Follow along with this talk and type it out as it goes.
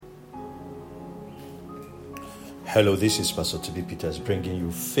Hello, this is Pastor T.B. Peters bringing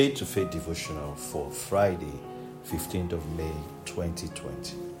you Faith to Faith devotional for Friday, 15th of May,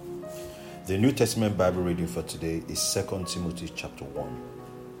 2020. The New Testament Bible reading for today is 2 Timothy chapter 1.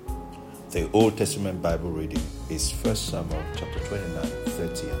 The Old Testament Bible reading is 1 Samuel chapter 29,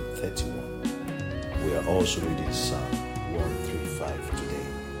 30 and 31. We are also reading Psalm 135 today.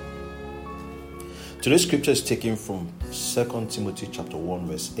 Today's scripture is taken from 2 Timothy chapter 1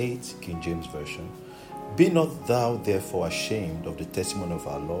 verse 8, King James Version. Be not thou therefore ashamed of the testimony of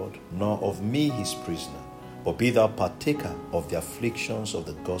our Lord, nor of me his prisoner, but be thou partaker of the afflictions of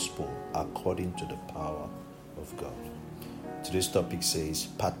the gospel according to the power of God. Today's topic says,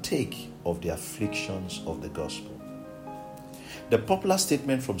 partake of the afflictions of the gospel. The popular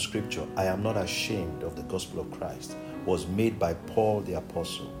statement from scripture, I am not ashamed of the gospel of Christ, was made by Paul the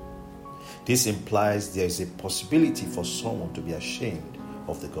apostle. This implies there is a possibility for someone to be ashamed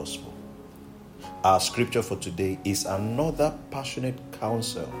of the gospel. Our scripture for today is another passionate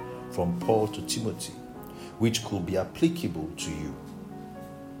counsel from Paul to Timothy, which could be applicable to you.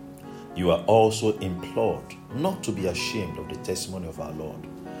 You are also implored not to be ashamed of the testimony of our Lord,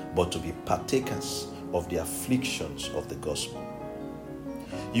 but to be partakers of the afflictions of the gospel.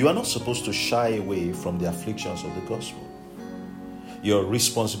 You are not supposed to shy away from the afflictions of the gospel. Your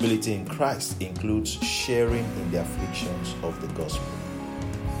responsibility in Christ includes sharing in the afflictions of the gospel.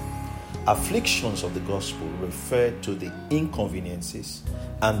 Afflictions of the gospel refer to the inconveniences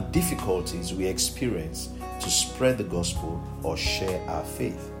and difficulties we experience to spread the gospel or share our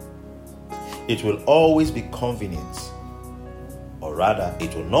faith. It will always be convenient, or rather,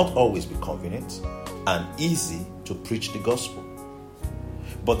 it will not always be convenient and easy to preach the gospel.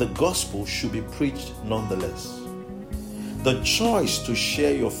 But the gospel should be preached nonetheless. The choice to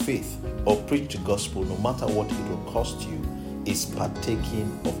share your faith or preach the gospel, no matter what it will cost you, is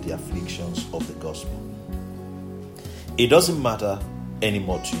partaking of the afflictions of the gospel. It doesn't matter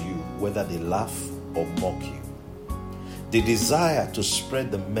anymore to you whether they laugh or mock you. The desire to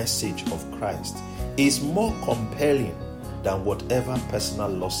spread the message of Christ is more compelling than whatever personal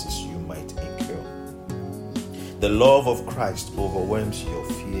losses you might incur. The love of Christ overwhelms your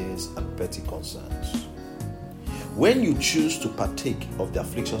fears and petty concerns. When you choose to partake of the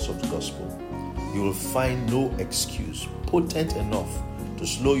afflictions of the gospel, you will find no excuse potent enough to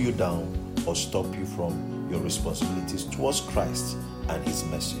slow you down or stop you from your responsibilities towards Christ and his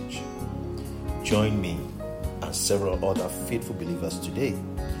message. Join me and several other faithful believers today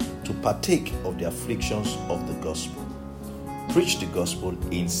to partake of the afflictions of the gospel. Preach the gospel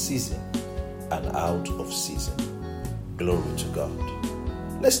in season and out of season. Glory to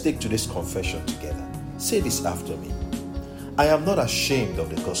God. Let's take today's confession together. Say this after me. I am not ashamed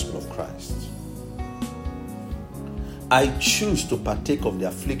of the gospel of Christ. I choose to partake of the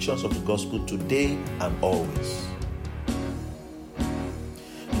afflictions of the gospel today and always.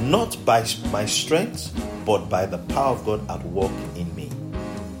 Not by my strength, but by the power of God at work in me.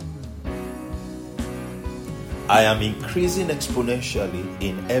 I am increasing exponentially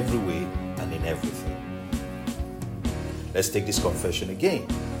in every way and in everything. Let's take this confession again.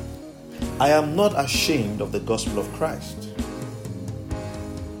 I am not ashamed of the gospel of Christ.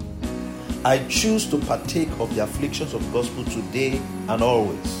 I choose to partake of the afflictions of the gospel today and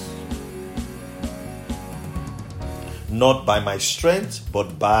always. Not by my strength,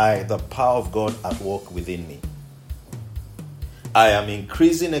 but by the power of God at work within me. I am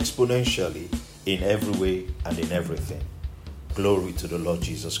increasing exponentially in every way and in everything. Glory to the Lord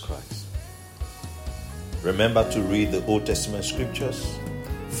Jesus Christ. Remember to read the Old Testament scriptures,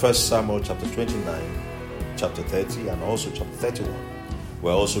 1 Samuel chapter 29, chapter 30, and also chapter 31.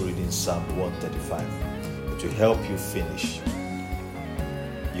 We're also reading Psalm 135 to help you finish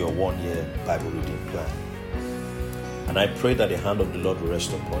your 1-year Bible reading plan. And I pray that the hand of the Lord will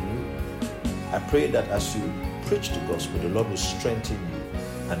rest upon you. I pray that as you preach the gospel, the Lord will strengthen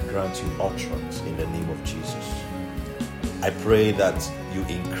you and grant you utterance in the name of Jesus. I pray that you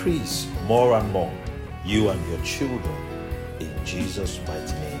increase more and more, you and your children, in Jesus'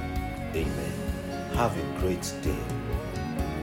 mighty name. Amen. Have a great day.